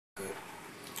Good.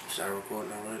 Should I record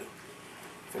now already?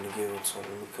 Finna give it to him.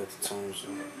 Let me cut the tunes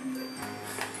up.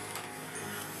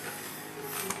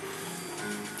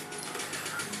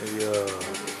 Yeah.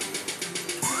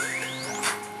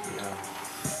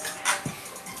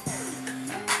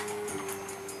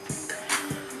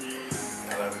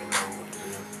 Y'all already know what it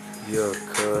is. Yeah,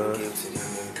 cuz. Give it to them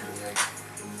niggas.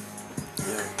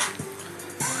 Yeah.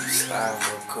 Style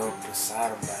woke up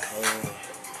inside of my hand.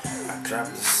 I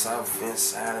dropped the soft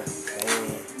inside of the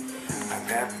pan. I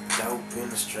got the dope in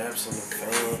the straps in the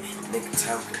fan. Nigga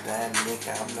talking down,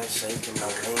 nigga, I'm not shaking no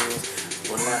hands.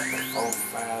 Pull out the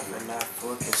 4-5 and I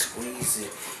fucking squeeze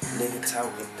it. Nigga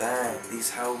talking down, these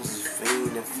hoes is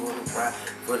fiending for the rock,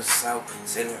 for the south.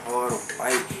 Selling hard or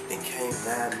white, they came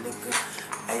down, nigga.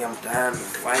 Hey, I'm down to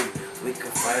fight. We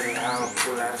can fight it out,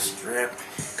 pull out a strap.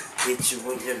 Hit you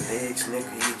in your legs,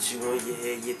 nigga, hit you in your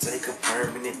head. You take a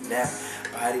permanent nap,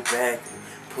 body back.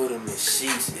 Put them in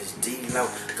sheets, it's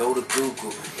D-LoCC. Go to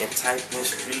Google and type in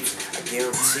streets. I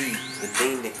guarantee the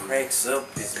thing that cracks up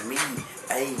is me.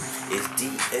 Ayy, it's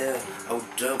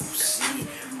D-LoCC.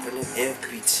 From the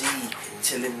FBT,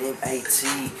 chillin' in AT.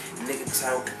 Nigga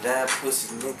talking down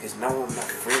pussy niggas. No, I'm not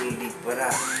friendly, but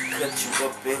I cut you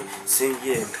up and send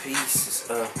you in pieces.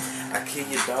 I kill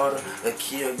your daughter or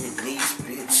kill your niece,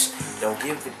 bitch. Don't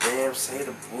give a damn, say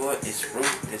the boy is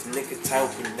ruthless. Nigga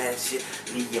talking that shit,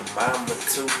 leave your mama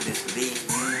toothless, leave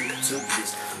you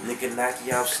toothless. Nigga knock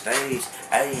you off stage,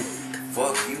 ayy,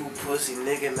 fuck you pussy,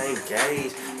 nigga named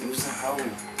Gage, you's a hoe.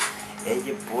 And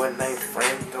your boy named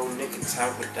Franco, nigga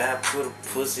talking down, put a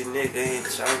pussy nigga in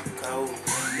chokehold.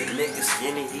 The nigga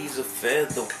skinny, he's a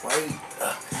featherweight.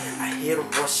 I hit him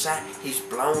one shot, he's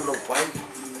blown away.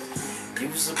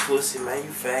 You's a pussy, man, you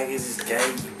faggots is gay.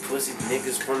 You pussy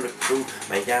niggas from the crew,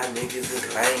 man, y'all niggas is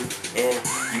lame. And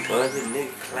you other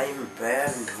niggas claiming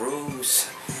bad and rules.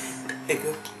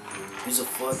 Nigga, you's a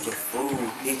fucking fool.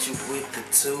 Hit you with the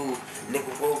tool.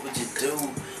 Nigga, what would you do?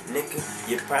 Nigga,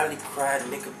 you probably cried,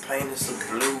 nigga, paint us a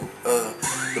blue.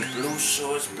 The blue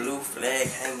shorts, blue flag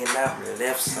hanging out on the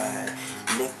left side.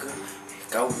 Nigga,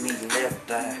 go me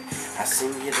left eye. I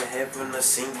send you to heaven, I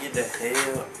send you to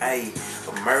hell. Ayy,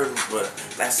 a murderer,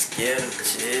 not scared of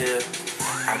jail.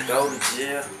 I go to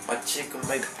jail, my chicken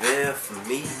make bail for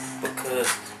me. Because,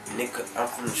 nigga, I'm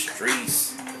from the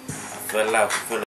streets. I fell out.